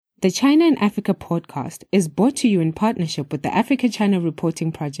The China in Africa podcast is brought to you in partnership with the Africa-China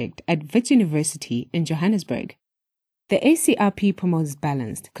Reporting Project at Wits University in Johannesburg. The ACRP promotes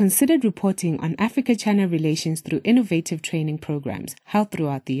balanced, considered reporting on Africa-China relations through innovative training programs held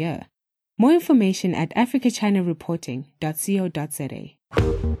throughout the year. More information at africachinareporting.co.za.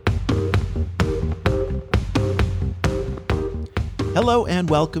 Hello and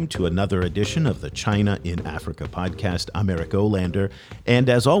welcome to another edition of the China in Africa podcast. I'm Eric Olander, and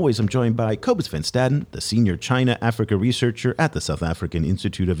as always, I'm joined by Cobus van Staden, the senior China-Africa researcher at the South African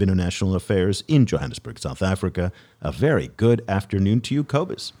Institute of International Affairs in Johannesburg, South Africa. A very good afternoon to you,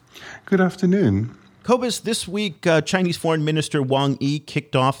 Cobus. Good afternoon. Cobus, this week, Chinese Foreign Minister Wang Yi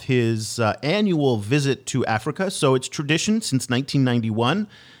kicked off his annual visit to Africa. So it's tradition since 1991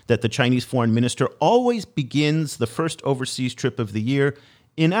 that the Chinese foreign minister always begins the first overseas trip of the year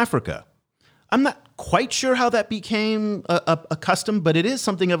in Africa. I'm not quite sure how that became a custom, but it is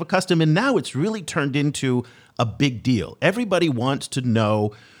something of a custom, and now it's really turned into a big deal. Everybody wants to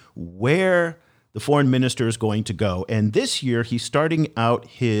know where the foreign minister is going to go, and this year he's starting out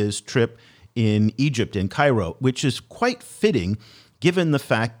his trip in Egypt, in Cairo, which is quite fitting given the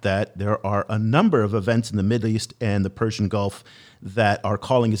fact that there are a number of events in the Mideast and the Persian Gulf that are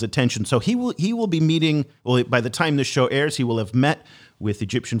calling his attention. So he will be meeting, well, by the time this show airs, he will have met with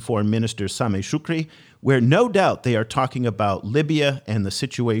Egyptian Foreign Minister Sameh Shoukry, where no doubt they are talking about Libya and the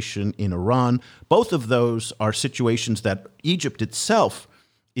situation in Iran. Both of those are situations that Egypt itself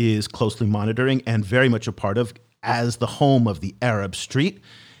is closely monitoring and very much a part of as the home of the Arab Street.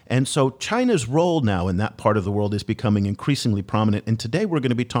 And so China's role now in that part of the world is becoming increasingly prominent. And today we're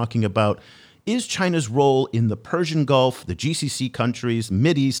going to be talking about, is China's role in the Persian Gulf, the GCC countries,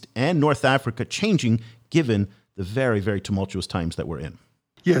 Mideast, and North Africa changing given the very, very tumultuous times that we're in?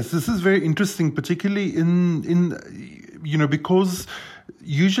 Yes, this is very interesting, particularly because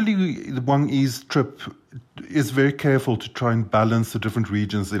usually the Wang Yi's trip is very careful to try and balance the different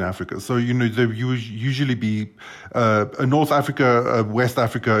regions in Africa. So, there usually be a North Africa, a West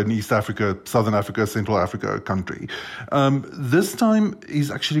Africa, an East Africa, Southern Africa, Central Africa country. This time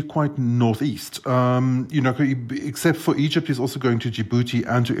he's actually quite northeast. Except for Egypt, he's also going to Djibouti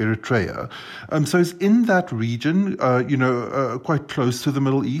and to Eritrea. So he's in that region, quite close to the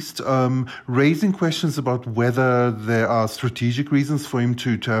Middle East, raising questions about whether there are strategic reasons for him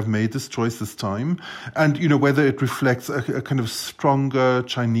to have made this choice this time, and whether it reflects a kind of stronger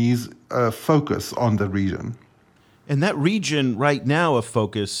Chinese focus on the region. And that region right now of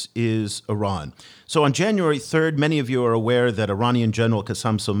focus is Iran. So on January 3rd, many of you are aware that Iranian General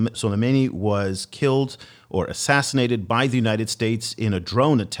Qasem Soleimani was killed or assassinated by the United States in a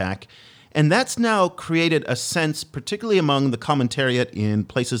drone attack. And that's now created a sense, particularly among the commentariat in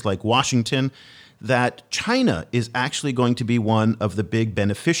places like Washington, that China is actually going to be one of the big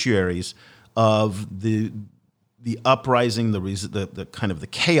beneficiaries of the uprising, the kind of the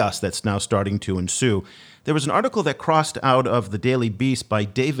chaos that's now starting to ensue. There was an article that crossed out of the Daily Beast by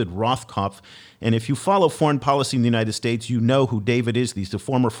David Rothkopf, and if you follow foreign policy in the United States, you know who David is. He's the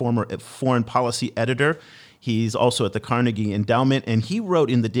former foreign policy editor. He's also at the Carnegie Endowment, and he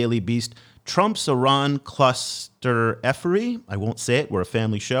wrote in the Daily Beast, Trump's Iran cluster effery, I won't say it, we're a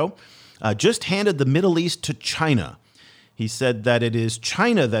family show, just handed the Middle East to China. He said that it is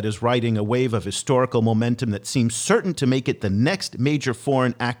China that is riding a wave of historical momentum that seems certain to make it the next major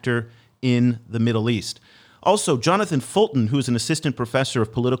foreign actor in the Middle East. Also, Jonathan Fulton, who's an assistant professor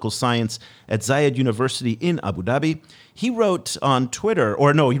of political science at Zayed University in Abu Dhabi, he wrote on Twitter,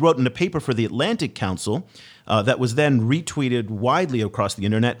 he wrote in a paper for the Atlantic Council that was then retweeted widely across the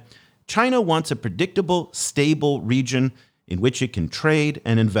internet, China wants a predictable, stable region in which it can trade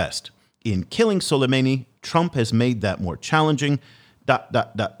and invest. In killing Soleimani, Trump has made that more challenging. ...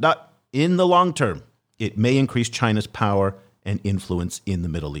 In the long term, it may increase China's power and influence in the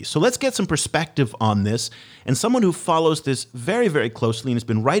Middle East. So let's get some perspective on this. And someone who follows this very, very closely and has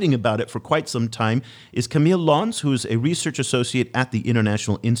been writing about it for quite some time is Camille Lons, who's a research associate at the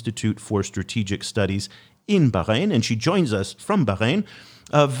International Institute for Strategic Studies in Bahrain. And she joins us from Bahrain.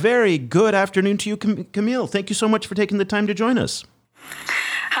 A very good afternoon to you, Camille. Thank you so much for taking the time to join us.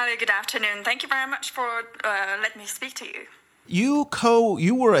 Hello, good afternoon. Thank you very much for letting me speak to you. You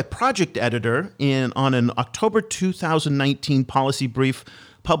were a project editor on an October 2019 policy brief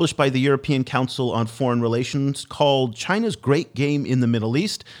published by the European Council on Foreign Relations called China's Great Game in the Middle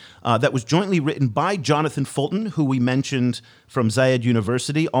East. That was jointly written by Jonathan Fulton, who we mentioned from Zayed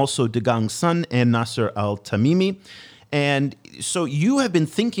University, also Dagang Sun and Nasser Al-Tamimi. And so you have been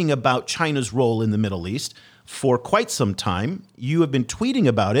thinking about China's role in the Middle East for quite some time. You have been tweeting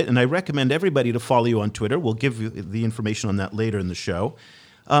about it, and I recommend everybody to follow you on Twitter. We'll give you the information on that later in the show.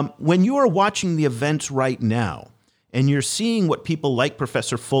 When you are watching the events right now, and you're seeing what people like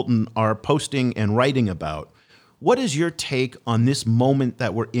Professor Fulton are posting and writing about, what is your take on this moment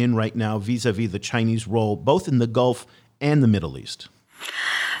that we're in right now vis-a-vis the Chinese role, both in the Gulf and the Middle East?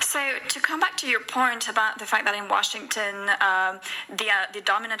 So to come back to your point about the fact that in Washington, the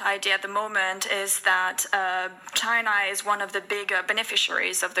dominant idea at the moment is that China is one of the big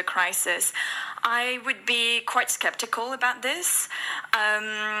beneficiaries of the crisis. I would be quite skeptical about this.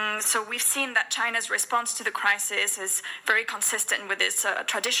 So we've seen that China's response to the crisis is very consistent with its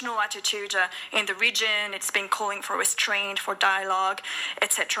traditional attitude in the region. It's been calling for restraint, for dialogue,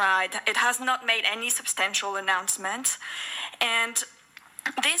 etc. It has not made any substantial announcement. And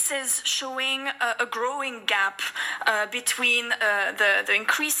this is showing a growing gap between the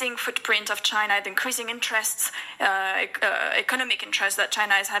increasing footprint of China, the increasing interests, economic interests that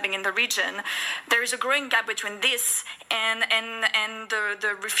China is having in the region. There is a growing gap between this and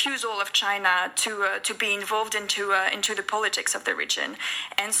the refusal of China to be involved into the politics of the region.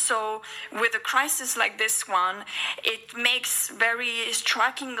 And so, with a crisis like this one, it makes very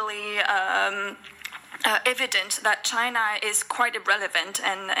strikingly evident that China is quite irrelevant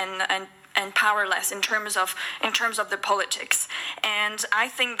and powerless in terms of the politics, and I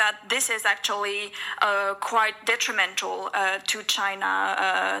think that this is actually quite detrimental to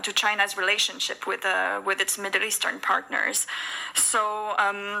China's relationship with its Middle Eastern partners. So.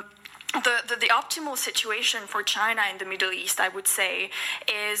 The optimal situation for China in the Middle East, I would say,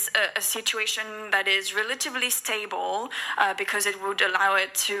 is a situation that is relatively stable because it would allow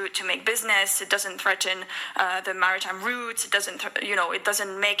it to make business. It doesn't threaten the maritime routes. It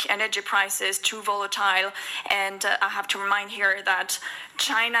doesn't make energy prices too volatile. And I have to remind here that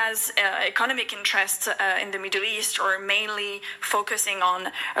China's economic interests in the Middle East are mainly focusing on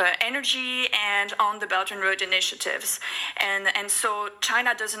energy and on the Belt and Road initiatives, and so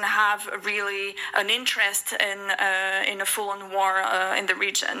China doesn't have really an interest in a full-on war in the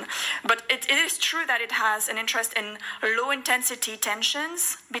region. But it is true that it has an interest in low-intensity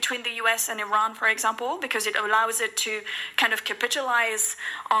tensions between the U.S. and Iran, for example, because it allows it to kind of capitalize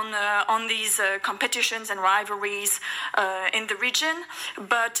on these competitions and rivalries in the region.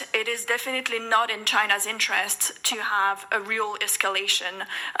 But it is definitely not in China's interest to have a real escalation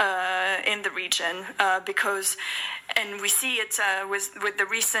in the region because, and we see it with the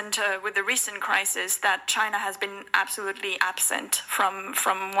recent crisis, that China has been absolutely absent from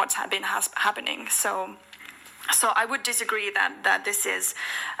what's been happening. So I would disagree that this is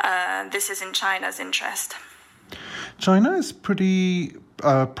in China's interest. China is pretty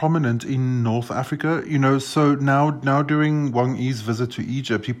prominent in North Africa, so now during Wang Yi's visit to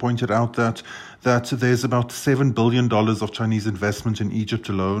Egypt, he pointed out that there's about $7 billion of Chinese investment in Egypt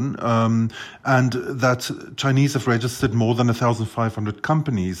alone, and that Chinese have registered more than 1,500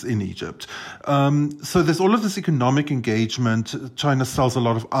 companies in Egypt. So there's all of this economic engagement. China sells a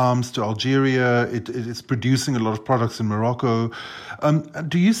lot of arms to Algeria. It is producing a lot of products in Morocco.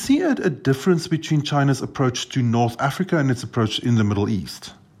 Do you see a difference between China's approach to North Africa and its approach in the Middle East?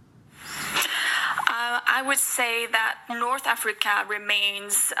 I would say that North Africa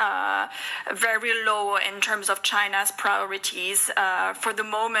remains very low in terms of China's priorities. For the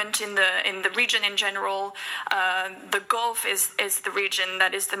moment, in the region in general, the Gulf is the region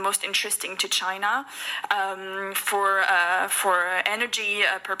that is the most interesting to China. For energy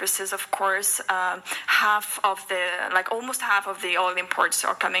purposes, of course, almost half of the oil imports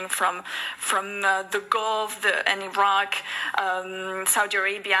are coming from the Gulf and Iraq. Saudi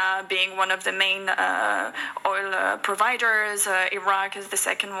Arabia being one of the main oil providers. Iraq is the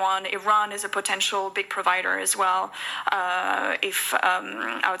second one. Iran is a potential big provider as well, if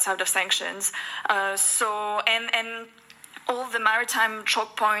outside of sanctions. And all the maritime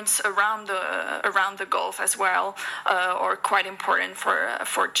choke points around the Gulf as well are quite important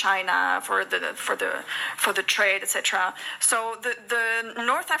for China, for the trade, etc. So the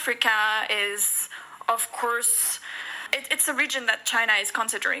North Africa is, of course, it's a region that China is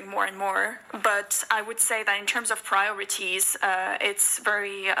considering more and more, but I would say that in terms of priorities, it's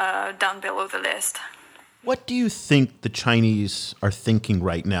very down below the list. What do you think the Chinese are thinking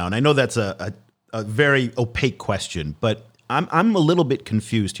right now? And I know that's a very opaque question, but I'm a little bit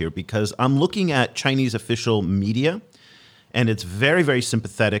confused here because I'm looking at Chinese official media, and it's very, very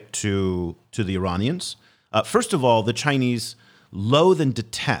sympathetic to the Iranians. First of all, the Chinese loathe and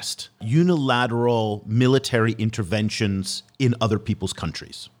detest unilateral military interventions in other people's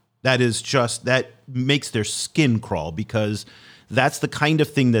countries. That makes their skin crawl because that's the kind of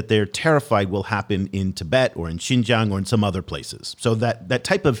thing that they're terrified will happen in Tibet or in Xinjiang or in some other places. So that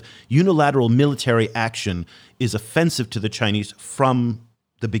type of unilateral military action is offensive to the Chinese from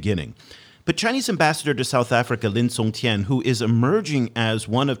the beginning. But Chinese ambassador to South Africa, Lin Songtian, who is emerging as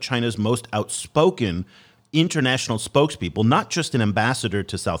one of China's most outspoken international spokespeople, not just an ambassador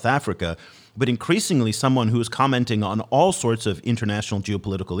to South Africa, but increasingly someone who is commenting on all sorts of international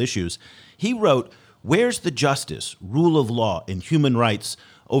geopolitical issues, he wrote, "Where's the justice, rule of law, and human rights?"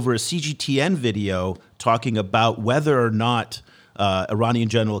 over a CGTN video talking about whether or not Iranian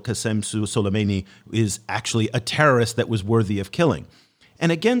General Qasem Soleimani is actually a terrorist that was worthy of killing. And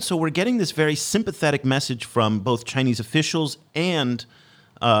again, so we're getting this very sympathetic message from both Chinese officials and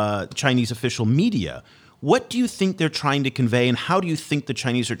Chinese official media. What do you think they're trying to convey, and how do you think the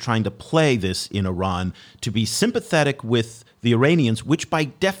Chinese are trying to play this in Iran to be sympathetic with the Iranians, which by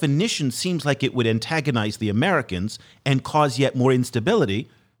definition seems like it would antagonize the Americans and cause yet more instability?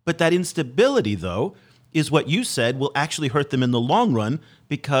 But that instability, though, is what you said will actually hurt them in the long run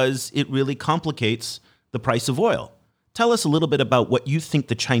because it really complicates the price of oil. Tell us a little bit about what you think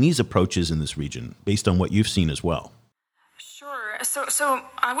the Chinese approach is in this region, based on what you've seen as well. So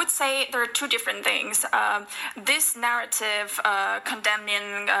I would say there are two different things. This narrative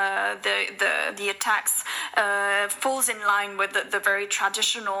condemning the attacks falls in line with the very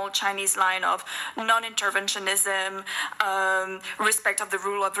traditional Chinese line of non-interventionism, respect of the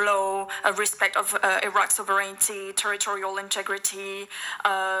rule of law, respect of Iraq's sovereignty, territorial integrity.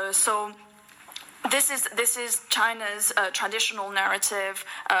 This is China's traditional narrative,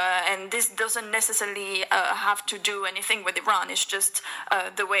 and this doesn't necessarily have to do anything with Iran. It's just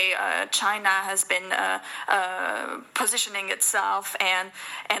the way China has been positioning itself, and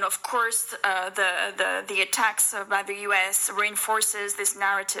of course the attacks by the U.S. reinforces this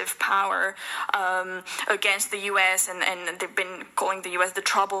narrative power against the U.S. and they've been calling the U.S. the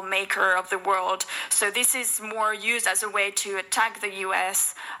troublemaker of the world. So this is more used as a way to attack the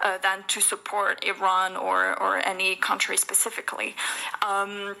U.S. Than to support Iran or any country specifically.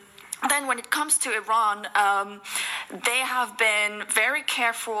 Then when it comes to Iran, they have been very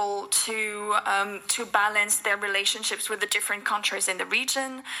careful to balance their relationships with the different countries in the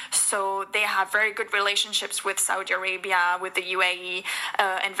region. So they have very good relationships with Saudi Arabia, with the UAE,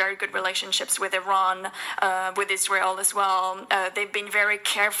 and very good relationships with Iran, with Israel as well. They've been very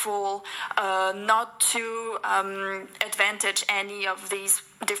careful not to advantage any of these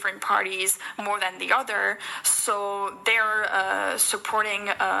different parties more than the other. So they're supporting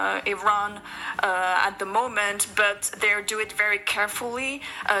Iran at the moment, but they do it very carefully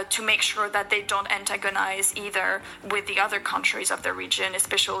to make sure that they don't antagonize either with the other countries of the region,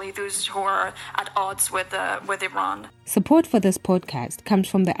 especially those who are at odds with Iran. Support for this podcast comes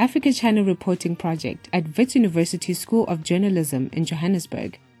from the Africa-China Reporting Project at Wits University School of Journalism in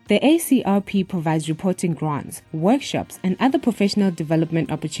Johannesburg. The ACRP provides reporting grants, workshops, and other professional development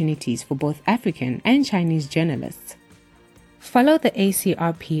opportunities for both African and Chinese journalists. Follow the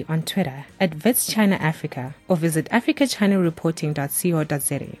ACRP on Twitter at Wits China Africa or visit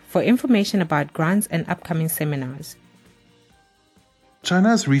africachinareporting.co.za for information about grants and upcoming seminars. China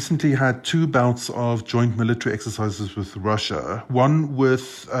has recently had two bouts of joint military exercises with Russia. One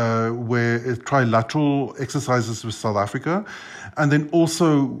with where trilateral exercises with South Africa, and then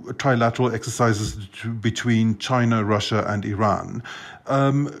also trilateral exercises between China, Russia, and Iran.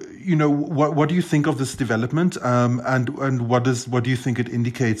 What do you think of this development, and what do you think it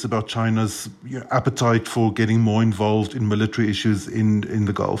indicates about China's appetite for getting more involved in military issues in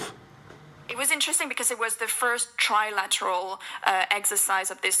the Gulf? It was interesting because it was the first trilateral exercise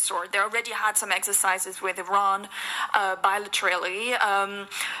of this sort. They already had some exercises with Iran bilaterally.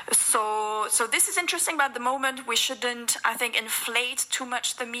 So this is interesting, but at the moment we shouldn't, I think, inflate too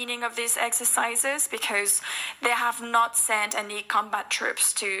much the meaning of these exercises because they have not sent any combat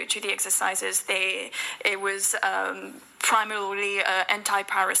troops to the exercises. It was primarily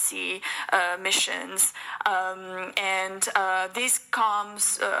anti-piracy missions, and this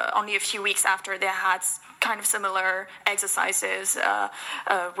comes only a few weeks after they had kind of similar exercises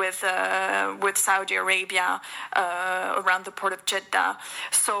with Saudi Arabia around the port of Jeddah.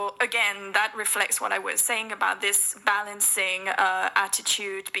 So again, that reflects what I was saying about this balancing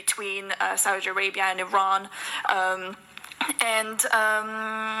attitude between Saudi Arabia and Iran. And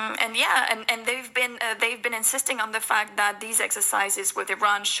they've been insisting on the fact that these exercises with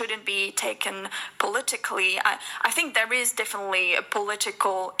Iran shouldn't be taken politically. I think there is definitely a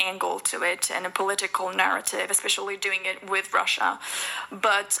political angle to it and a political narrative, especially doing it with Russia.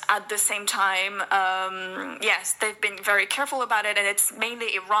 But at the same time, yes, they've been very careful about it, and it's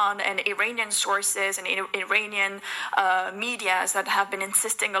mainly Iran and Iranian sources and Iranian media that have been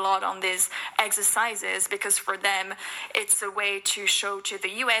insisting a lot on these exercises because for them it's it's a way to show to the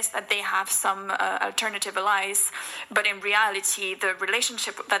US that they have some alternative allies. But in reality, the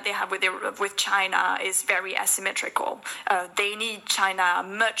relationship that they have with China is very asymmetrical. They need China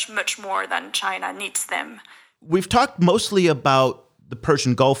much, much more than China needs them. We've talked mostly about the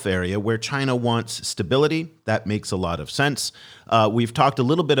Persian Gulf area where China wants stability. That makes a lot of sense. We've talked a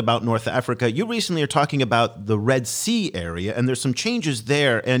little bit about North Africa. You recently are talking about the Red Sea area, and there's some changes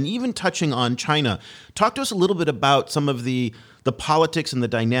there, and even touching on China. Talk to us a little bit about some of the politics and the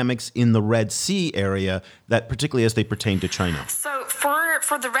dynamics in the Red Sea area, that particularly as they pertain to China. So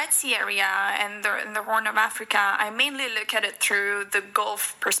for the Red Sea area and the Horn of Africa, I mainly look at it through the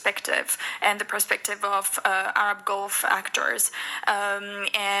Gulf perspective and the perspective of Arab Gulf actors.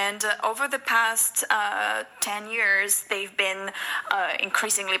 And over the past 10 years, they've been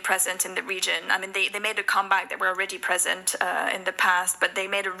increasingly present in the region. I mean, they made a comeback. They were already present in the past, but they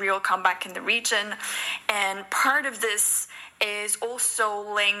made a real comeback in the region. And part of this is also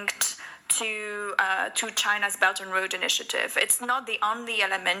linked to China's Belt and Road Initiative. It's not the only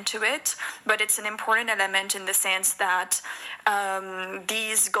element to it, but it's an important element in the sense that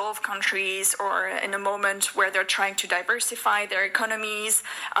these Gulf countries are in a moment where they're trying to diversify their economies.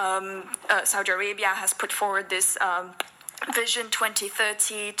 Saudi Arabia has put forward this Vision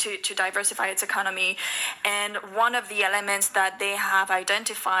 2030 to diversify its economy, and one of the elements that they have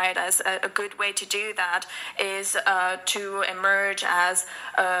identified as a good way to do that is to emerge as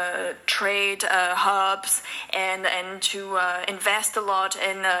trade hubs and to invest a lot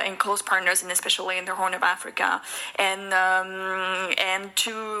in close partners, and especially in the Horn of Africa, and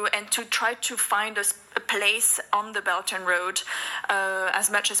to try to find a place on the Belt and Road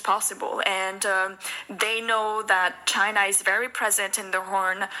as much as possible. And they know that China is very present in the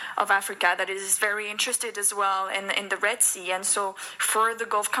Horn of Africa, that it is very interested as well in the Red Sea. And so for the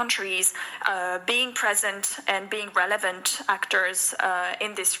Gulf countries, being present and being relevant actors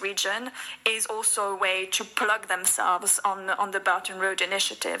in this region is also a way to plug themselves on the Belt and Road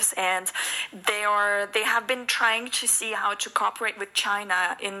initiatives. And they have been trying to see how to cooperate with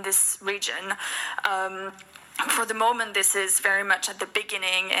China in this region. For the moment, this is very much at the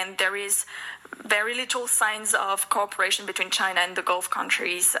beginning, and there is very little signs of cooperation between China and the Gulf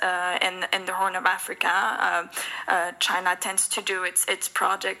countries and the Horn of Africa. China tends to do its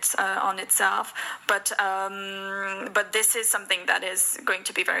projects on itself, but this is something that is going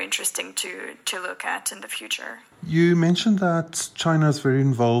to be very interesting to look at in the future. You mentioned that China is very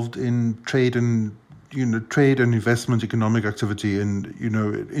involved in trade and investment, economic activity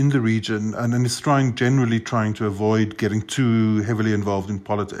in the region, and is generally trying to avoid getting too heavily involved in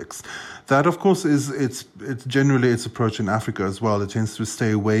politics. That, of course, is it's generally its approach in Africa as well. It tends to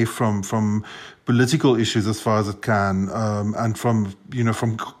stay away from political issues as far as it can, and from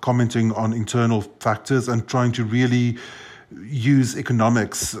commenting on internal factors and trying to really use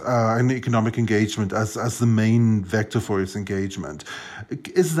economics and economic engagement as the main vector for its engagement.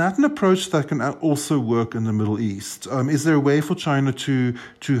 Is that an approach that can also work in the Middle East? Is there a way for China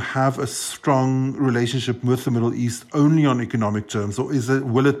to have a strong relationship with the Middle East only on economic terms, or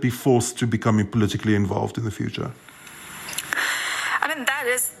will it be forced to becoming politically involved in the future? I mean, that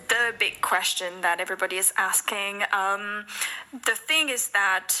is the big question that everybody is asking. The thing is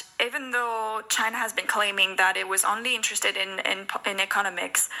that even though China has been claiming that it was only interested in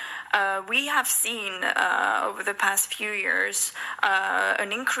economics, we have seen over the past few years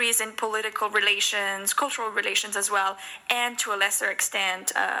an increase in political relations, cultural relations as well, and to a lesser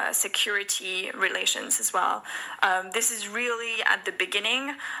extent security relations as well. This is really at the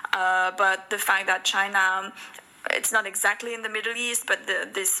beginning, but the fact that China, it's not exactly in the Middle East, but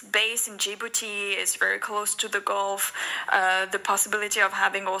this base in Djibouti is very close to the Gulf. The possibility of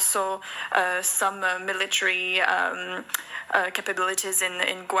having also some military capabilities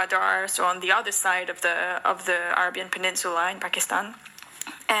in Gwadar, so on the other side of the Arabian Peninsula in Pakistan.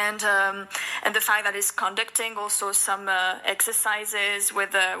 And the fact that it's conducting also some exercises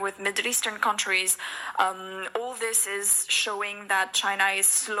with Middle Eastern countries, all this is showing that China is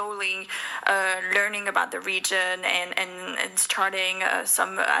slowly learning about the region and starting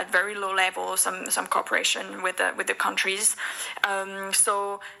some at very low level some cooperation with the countries.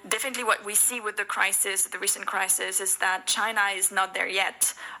 So definitely what we see with the recent crisis, is that China is not there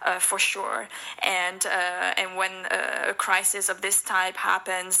yet for sure. And when a crisis of this type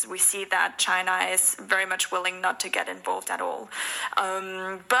happens, we see that China is very much willing not to get involved at all.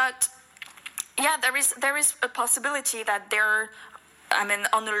 But yeah, there is a possibility that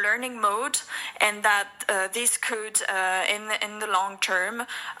on a learning mode, and that this could, in the long term,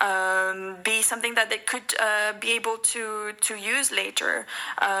 be something that they could be able to use later.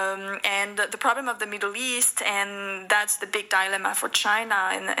 And the problem of the Middle East, and that's the big dilemma for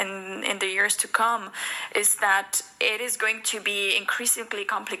China in the years to come, is that it is going to be increasingly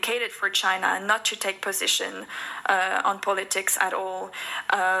complicated for China not to take position on politics at all.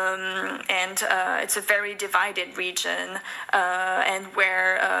 And it's a very divided region, and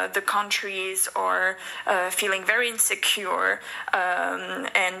where the countries are feeling very insecure,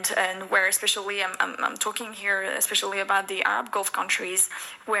 and where especially I'm talking here especially about the Arab Gulf countries,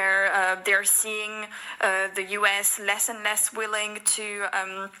 where they're seeing the U.S. less and less willing to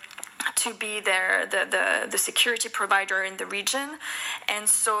be the security provider in the region. And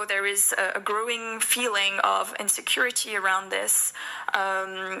so there is a growing feeling of insecurity around this,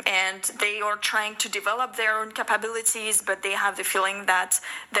 and they are trying to develop their own capabilities, but they have the feeling that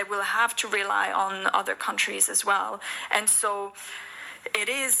they will have to rely on other countries as well. And so it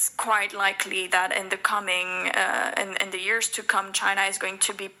is quite likely that in the coming, in the years to come, China is going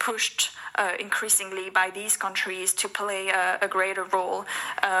to be pushed increasingly by these countries to play a greater role.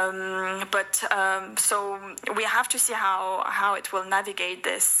 So we have to see how it will navigate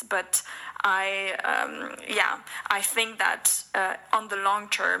this. But I think that on the long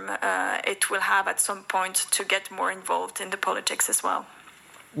term, it will have at some point to get more involved in the politics as well.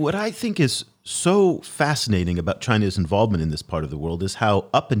 What I think is so fascinating about China's involvement in this part of the world is how,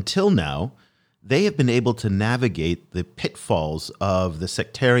 up until now, they have been able to navigate the pitfalls of the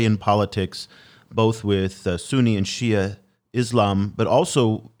sectarian politics, both with Sunni and Shia Islam, but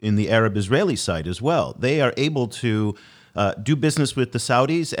also in the Arab-Israeli side as well. They are able to do business with the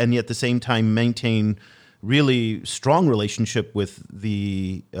Saudis and yet at the same time maintain really strong relationship with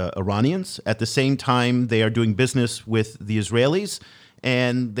the Iranians. At the same time, they are doing business with the Israelis,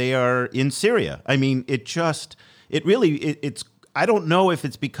 and they are in Syria. I mean, it's I don't know if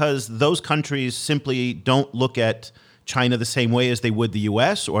it's because those countries simply don't look at China the same way as they would the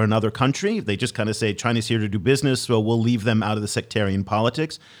U.S. or another country. They just kind of say, China's here to do business, so we'll leave them out of the sectarian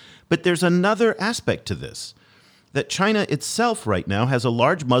politics. But there's another aspect to this, that China itself right now has a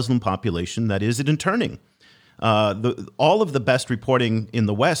large Muslim population that is turning. All of the best reporting in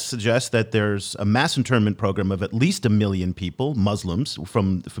the West suggests that there's a mass internment program of at least 1 million people, Muslims,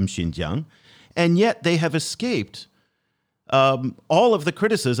 from Xinjiang, and yet they have escaped all of the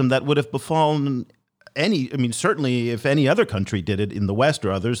criticism that would have befallen certainly if any other country did it in the West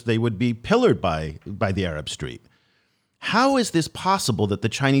or others, they would be pillared by the Arab street. How is this possible that the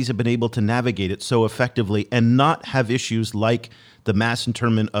Chinese have been able to navigate it so effectively and not have issues like the mass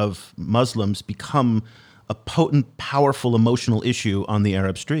internment of Muslims become a potent, powerful, emotional issue on the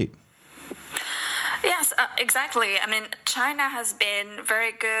Arab street? Yes, exactly. I mean, China has been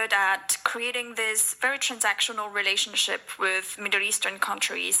very good at creating this very transactional relationship with Middle Eastern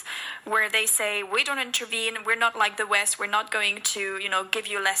countries where they say, we don't intervene, we're not like the West, we're not going to, give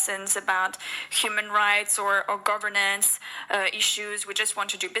you lessons about human rights or governance issues, we just want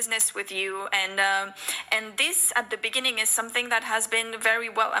to do business with you. And this, at the beginning, is something that has been very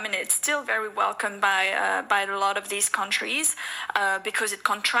well, it's still very welcomed by a lot of these countries because it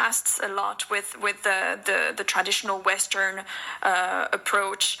contrasts a lot with the traditional Western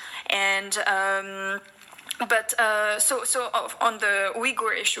approach. And so on the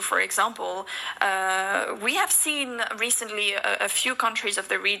Uyghur issue, for example, we have seen recently a few countries of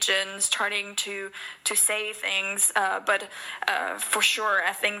the region starting to say things, but for sure,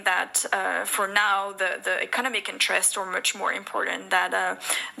 I think that for now the economic interests are much more important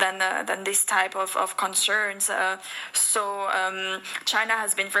than this type of concerns. So China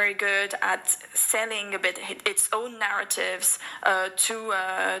has been very good at selling a bit its own narratives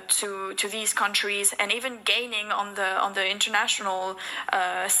to these countries, and even gaining on the international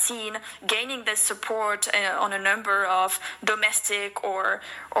scene, gaining this support on a number of domestic or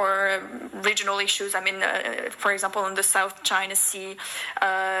regional issues. For example, in the South China Sea,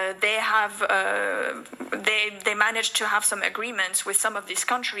 they managed to have some agreements with some of these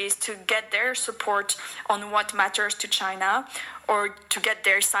countries to get their support on what matters to China, or to get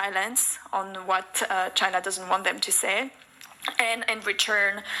their silence on what China doesn't want them to say. And in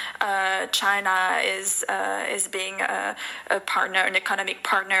return, China is being a partner, an economic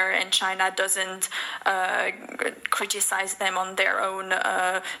partner, and China doesn't criticize them on their own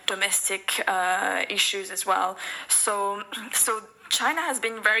domestic issues as well. So China has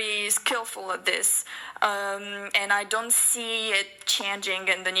been very skillful at this, and I don't see it changing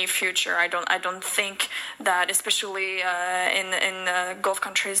in the near future. I don't think that, especially in Gulf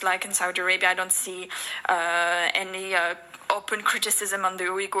countries like in Saudi Arabia, I don't see any open criticism on the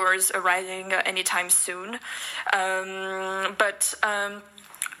Uyghurs arriving anytime soon. But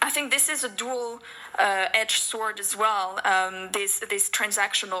I think this is a dual-edged sword as well, this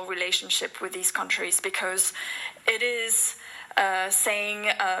transactional relationship with these countries, because it is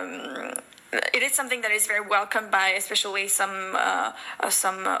saying... it is something that is very welcomed by especially some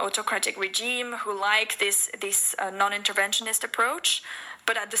autocratic regime who like this non-interventionist approach,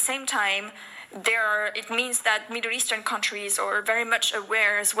 but at the same time, it means that Middle Eastern countries are very much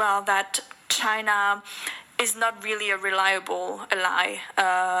aware as well that China is not really a reliable ally,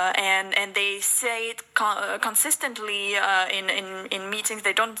 and they say it consistently in meetings.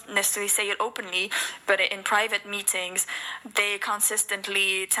 They don't necessarily say it openly, but in private meetings, they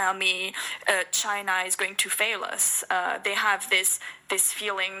consistently tell me China is going to fail us. They have this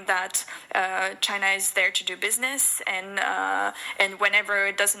feeling that China is there to do business, and whenever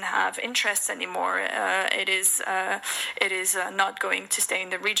it doesn't have interests anymore, it is not going to stay in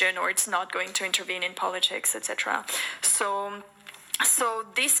the region, or it's not going to intervene in politics, etc. So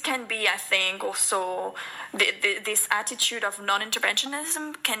this can be, I think, also this attitude of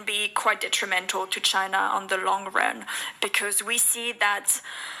non-interventionism can be quite detrimental to China on the long run, because we see that.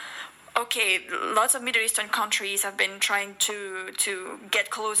 Okay, lots of Middle Eastern countries have been trying to get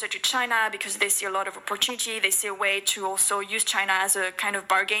closer to China because they see a lot of opportunity. They see a way to also use China as a kind of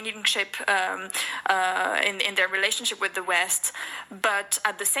bargaining chip in their relationship with the West. But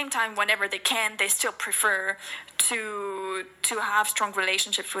at the same time, whenever they can, they still prefer to have strong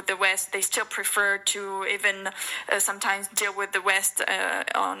relationships with the West. They still prefer to even sometimes deal with the West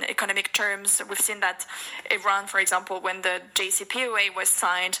on economic terms. We've seen that Iran, for example, when the JCPOA was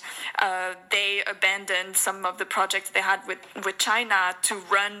signed, they abandoned some of the projects they had with China to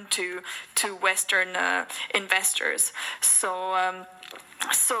run to Western investors.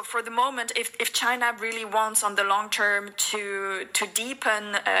 So for the moment, if China really wants on the long term to deepen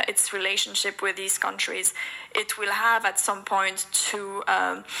its relationship with these countries, it will have at some point to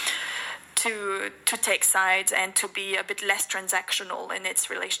take sides and to be a bit less transactional in its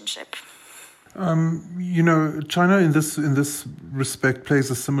relationship. China in this respect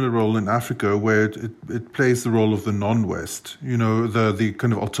plays a similar role in Africa, where it plays the role of the non-West. The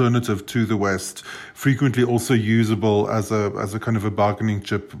kind of alternative to the West, frequently also usable as a kind of a bargaining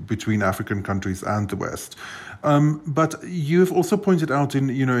chip between African countries and the West. But you've also pointed out in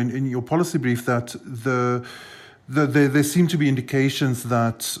your policy brief that there seem to be indications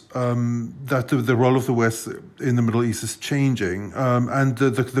that the role of the West in the Middle East is changing, and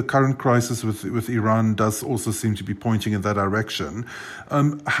the current crisis with Iran does also seem to be pointing in that direction.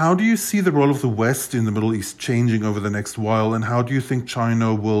 How do you see the role of the West in the Middle East changing over the next while, and how do you think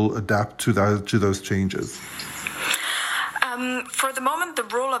China will adapt to those changes? For the moment, the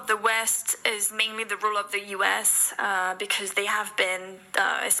role of the West is mainly the role of the U.S. Because they have been,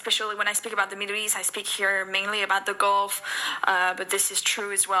 especially when I speak about the Middle East, I speak here mainly about the Gulf, but this is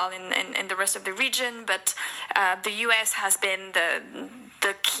true as well in the rest of the region. But the U.S. has been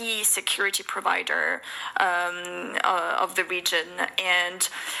the key security provider of the region, and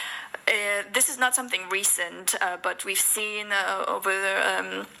this is not something recent, but we've seen over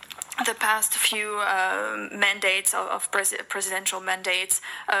the past few mandates of presidential mandates,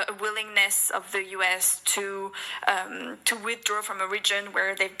 a willingness of the U.S. to withdraw from a region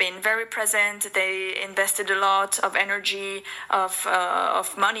where they've been very present. They invested a lot of energy, of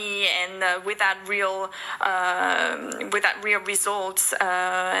money, and with that real results,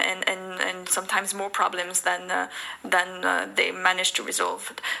 and sometimes more problems than they managed to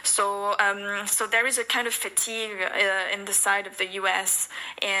resolve. So there is a kind of fatigue in the side of the U.S.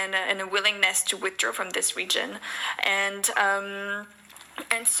 and a willingness to withdraw from this region, and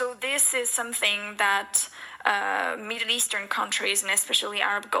so this is something that Middle Eastern countries, and especially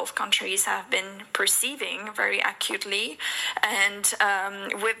Arab Gulf countries, have been perceiving very acutely. And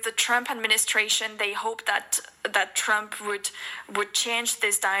with the Trump administration, they hope that Trump would change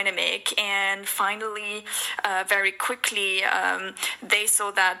this dynamic, and finally, very quickly, they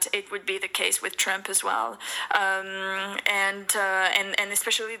saw that it would be the case with Trump as well. And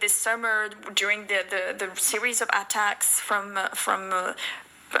especially this summer, during the series of attacks from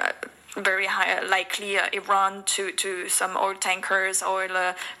very high, likely Iran to some oil tankers,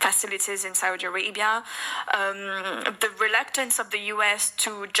 oil facilities in Saudi Arabia. The reluctance of the U.S.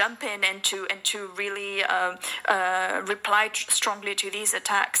 to jump in and to really reply strongly to these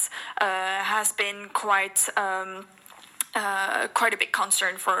attacks has been quite a big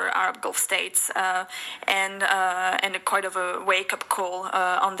concern for Arab Gulf states, and quite of a wake-up call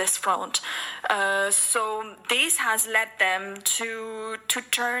on this front. So this has led them to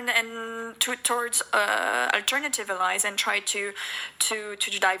turn towards alternative allies and try to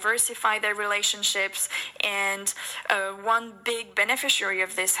diversify their relationships. And one big beneficiary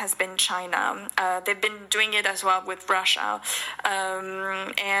of this has been China. They've been doing it as well with Russia,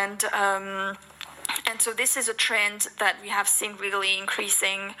 and so this is a trend that we have seen really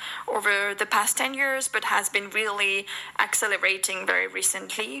increasing over the past 10 years, but has been really accelerating very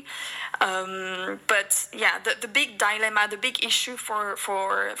recently. But yeah, the big dilemma, the big issue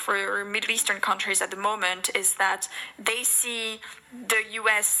for Middle Eastern countries at the moment is that they see the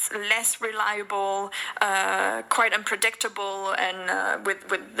U.S. less reliable, quite unpredictable, and with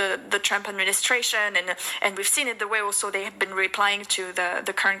the Trump administration, and we've seen it the way also they have been replying to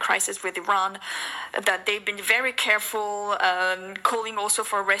the current crisis with Iran, that they've been very careful, calling also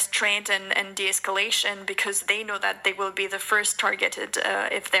for restraint and de-escalation, because they know that they will be the first targeted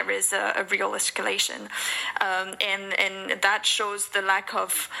if there is a real escalation, and that shows the lack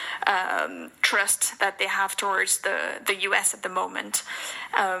of trust that they have towards the U.S. at the moment.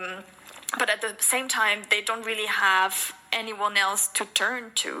 But at the same time, they don't really have anyone else to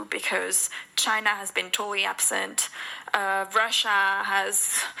turn to, because China has been totally absent. Russia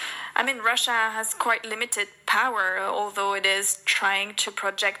has quite limited power, although it is trying to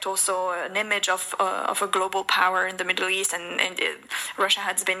project also an image of a global power in the Middle East, and Russia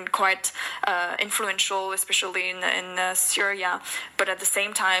has been quite influential, especially in Syria. But at the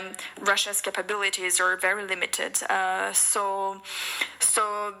same time, Russia's capabilities are very limited. So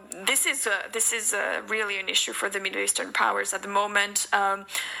this is really an issue for the Middle Eastern powers at the moment.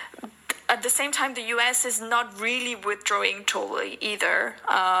 At the same time, the U.S. is not really withdrawing totally either.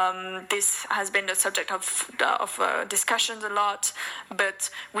 This has been the subject of discussions a lot, but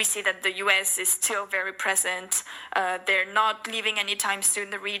we see that the U.S. is still very present. They're not leaving anytime soon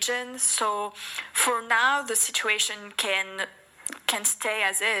the region. So for now, the situation can stay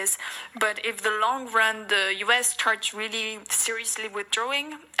as is, but if the long run the U.S. starts really seriously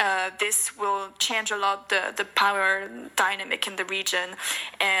withdrawing, this will change a lot the power dynamic in the region,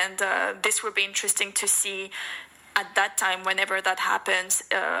 and this will be interesting to see at that time, whenever that happens,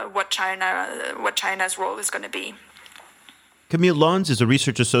 what China's role is going to be. Camille Lons is a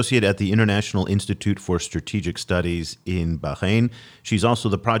research associate at the International Institute for Strategic Studies in Bahrain. She's also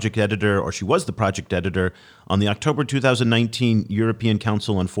the project editor, or she was the project editor, on the October 2019 European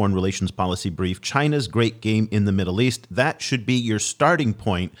Council on Foreign Relations Policy Brief, China's Great Game in the Middle East. That should be your starting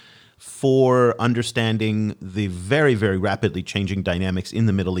point for understanding the very, very rapidly changing dynamics in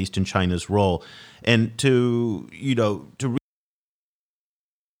the Middle East and China's role. And to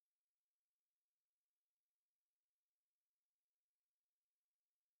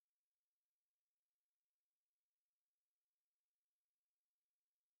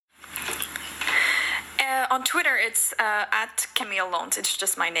on Twitter, it's at Camille Lons. It's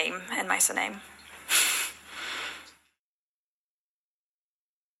just my name and my surname.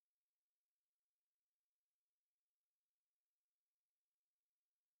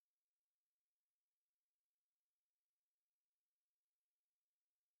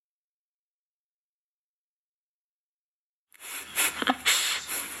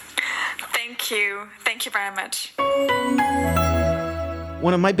 Thank you. Thank you very much.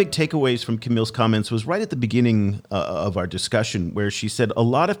 One of my big takeaways from Camille's comments was right at the beginning of our discussion, where she said a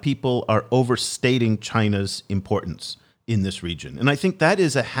lot of people are overstating China's importance in this region. And I think that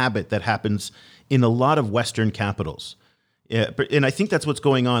is a habit that happens in a lot of Western capitals. And I think that's what's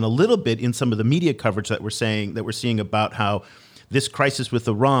going on a little bit in some of the media coverage that we're seeing about how this crisis with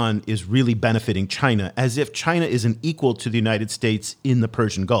Iran is really benefiting China, as if China is an equal to the United States in the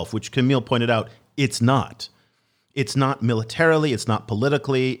Persian Gulf, which Camille pointed out it's not. It's not militarily, it's not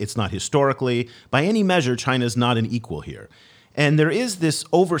politically, it's not historically. By any measure, China is not an equal here. And there is this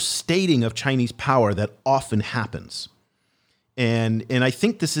overstating of Chinese power that often happens. And I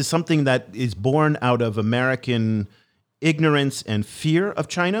think this is something that is born out of American ignorance and fear of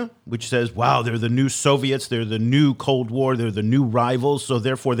China, which says, wow, they're the new Soviets, they're the new Cold War, they're the new rivals, so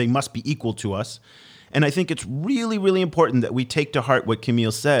therefore they must be equal to us. And I think it's really, really important that we take to heart what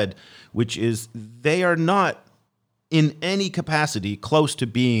Camille said, which is they are not in any capacity close to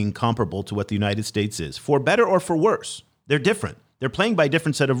being comparable to what the United States is, for better or for worse. They're different. They're playing by a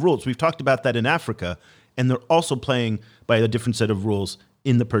different set of rules. We've talked about that in Africa, and they're also playing by a different set of rules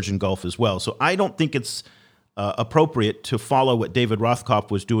in the Persian Gulf as well. So I don't think it's appropriate to follow what David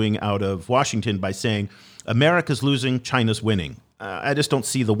Rothkopf was doing out of Washington by saying, America's losing, China's winning. I just don't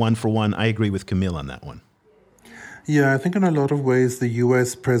see the one for one. I agree with Camille on that one. Yeah, I think in a lot of ways the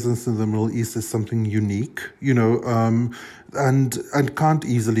U.S. presence in the Middle East is something unique, and can't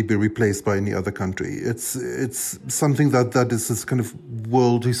easily be replaced by any other country. It's something that is this kind of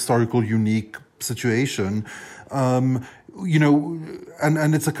world historical unique situation. Um,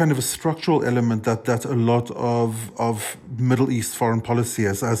 and it's a kind of a structural element that a lot of Middle East foreign policy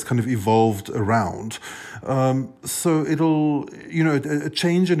has kind of evolved around. So it'll, a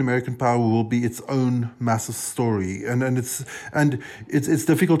change in American power will be its own massive story, and it's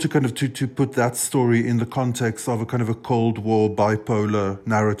difficult to kind of to put that story in the context of a kind of a Cold War bipolar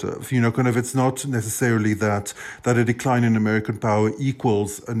narrative. Kind of it's not necessarily that a decline in American power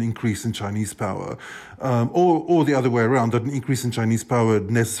equals an increase in Chinese power, or the other way around, that an increase in Chinese power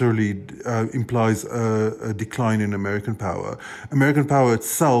necessarily implies a decline in American power. American power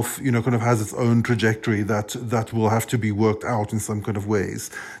itself, kind of has its own trajectory that will have to be worked out in some kind of way.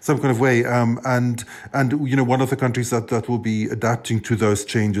 And one of the countries that will be adapting to those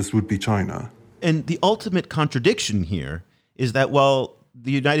changes would be China. And the ultimate contradiction here is that while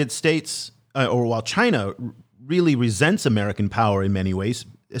the United States, or while China really resents American power in many ways,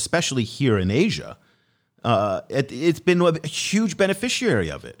 especially here in Asia, it's been a huge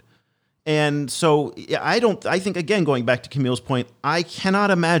beneficiary of it. And so I think, again, going back to Camille's point, I cannot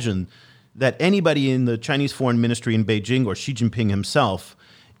imagine that anybody in the Chinese foreign ministry in Beijing or Xi Jinping himself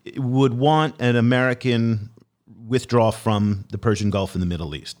would want an American withdrawal from the Persian Gulf and the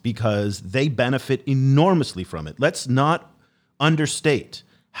Middle East, because they benefit enormously from it. Let's not understate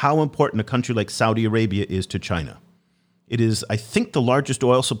how important a country like Saudi Arabia is to China. It is, I think, the largest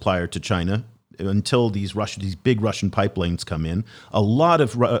oil supplier to China until these big Russian pipelines come in. A lot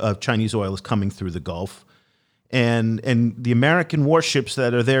of Chinese oil is coming through the Gulf. And the American warships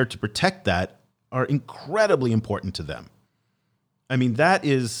that are there to protect that are incredibly important to them. I mean, that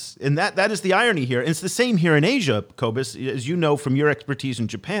is the irony here. And it's the same here in Asia, Cobus. As you know from your expertise in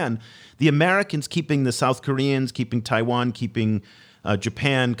Japan, the Americans keeping the South Koreans, keeping Taiwan, keeping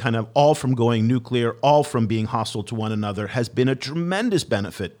Japan kind of all from going nuclear, all from being hostile to one another, has been a tremendous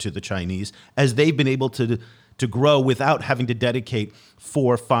benefit to the Chinese as they've been able to grow without having to dedicate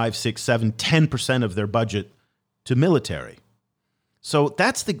 4, 5, 6, 7, 10% of their budget to military. So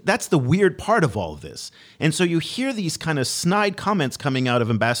that's the weird part of all of this. And so you hear these kind of snide comments coming out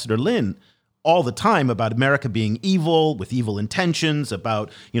of Ambassador Lin all the time about America being evil, with evil intentions,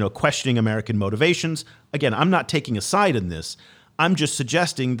 about, questioning American motivations. Again, I'm not taking a side in this. I'm just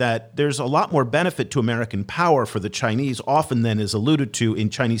suggesting that there's a lot more benefit to American power for the Chinese often than is alluded to in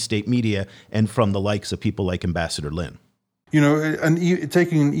Chinese state media and from the likes of people like Ambassador Lin. And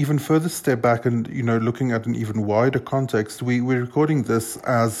taking an even further step back and, looking at an even wider context, we're recording this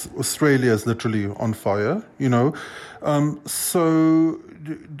as Australia is literally on fire, So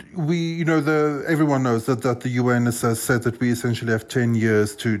everyone knows that the UN has said that we essentially have 10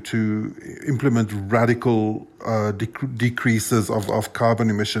 years to implement radical decreases of carbon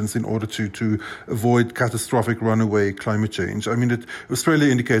emissions in order to avoid catastrophic runaway climate change. I mean,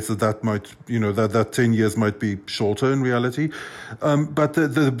 Australia indicates that might, that 10 years might be shorter in reality. But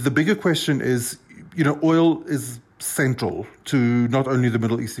the bigger question is, oil is central to not only the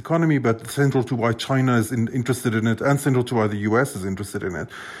Middle East economy, but central to why China is interested in it, and central to why the US is interested in it.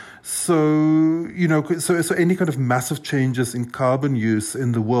 So, so any kind of massive changes in carbon use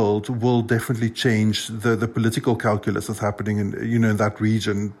in the world will definitely change the political calculus that's happening in that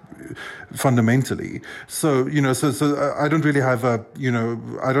region fundamentally. So, so I don't really have I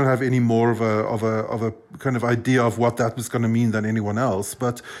don't have any more of a kind of idea of what that was going to mean than anyone else.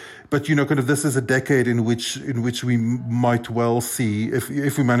 But kind of this is a decade in which we might well see, if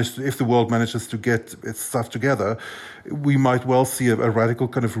the world manages to get its stuff together, we might well see a radical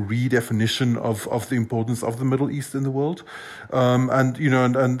kind of redefinition of the importance of the Middle East in the world,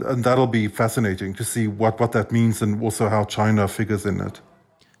 and that'll be fascinating to see what that means and also how China figures in it.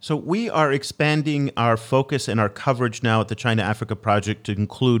 So we are expanding our focus and our coverage now at the China Africa Project to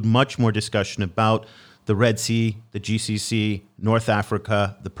include much more discussion about the Red Sea, the GCC, North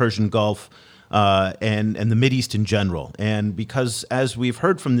Africa, the Persian Gulf, and the Mideast in general. And because, as we've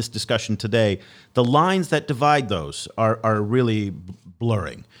heard from this discussion today, the lines that divide those are really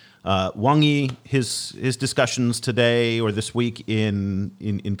blurring. Wang Yi, his discussions today or this week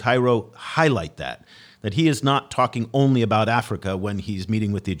in Cairo highlight that he is not talking only about Africa when he's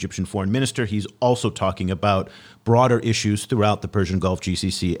meeting with the Egyptian foreign minister. He's also talking about broader issues throughout the Persian Gulf,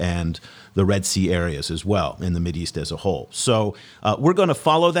 GCC, and the Red Sea areas as well, and the Mideast as a whole. So we're going to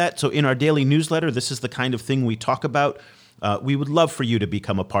follow that. So in our daily newsletter, this is the kind of thing we talk about. We would love for you to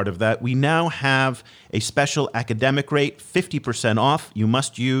become a part of that. We now have a special academic rate, 50% off. You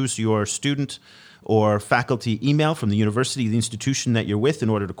must use your student or faculty email from the university, the institution that you're with in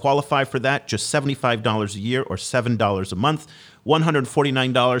order to qualify for that. Just $75 a year or $7 a month.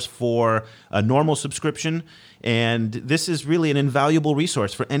 $149 for a normal subscription. And this is really an invaluable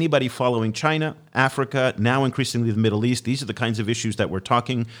resource for anybody following China, Africa, now increasingly the Middle East. These are the kinds of issues that we're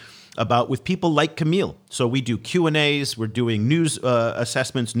talking about with people like Camille. So we do Q&As, we're doing news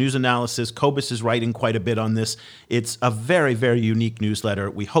assessments, news analysis. Cobus is writing quite a bit on this. It's a very, very unique newsletter.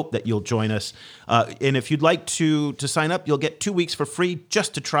 We hope that you'll join us. And if you'd like to sign up, you'll get 2 weeks for free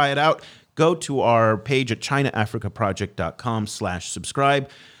just to try it out. Go to our page at ChinaAfricaProject.com/subscribe.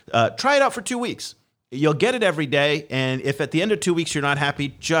 Try it out for 2 weeks. You'll get it every day, and if at the end of 2 weeks you're not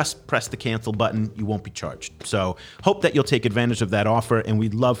happy, just press the cancel button. You won't be charged. So hope that you'll take advantage of that offer, and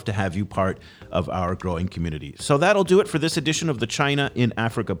we'd love to have you part of our growing community. So that'll do it for this edition of the China in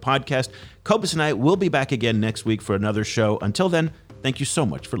Africa podcast. Cobus and I will be back again next week for another show. Until then, thank you so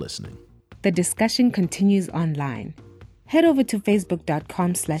much for listening. The discussion continues online. Head over to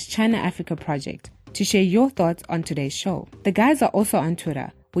facebook.com/China Africa Project to share your thoughts on today's show. The guys are also on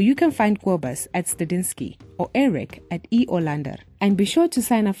Twitter, where you can find Kobus at Stadinsky or Eric at E. Olander. And be sure to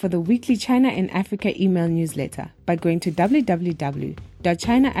sign up for the weekly China in Africa email newsletter by going to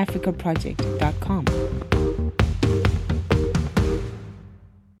www.ChinaAfricaProject.com.